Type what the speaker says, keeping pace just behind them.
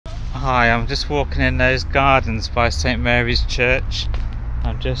Hi, I'm just walking in those gardens by St Mary's Church.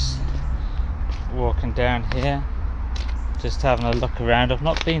 I'm just walking down here, just having a look around. I've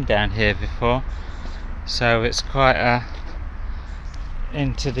not been down here before, so it's quite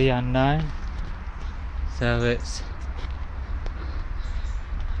into the unknown. So it's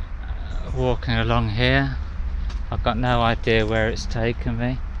walking along here. I've got no idea where it's taken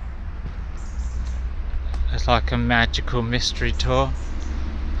me. It's like a magical mystery tour.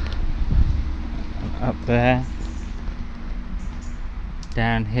 Up there,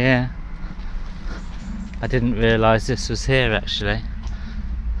 down here. I didn't realise this was here actually.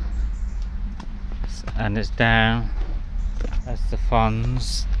 And it's down. That's the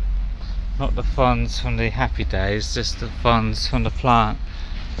fonds. Not the fonds from the happy days, just the fonds from the plant.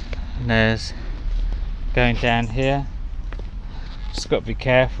 And there's going down here. Just got to be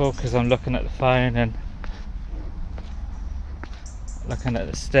careful because I'm looking at the phone and looking at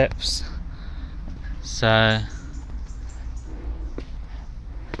the steps. So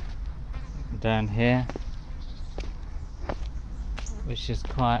down here, which is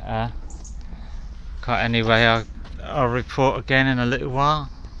quite anyway. I'll report again in a little while.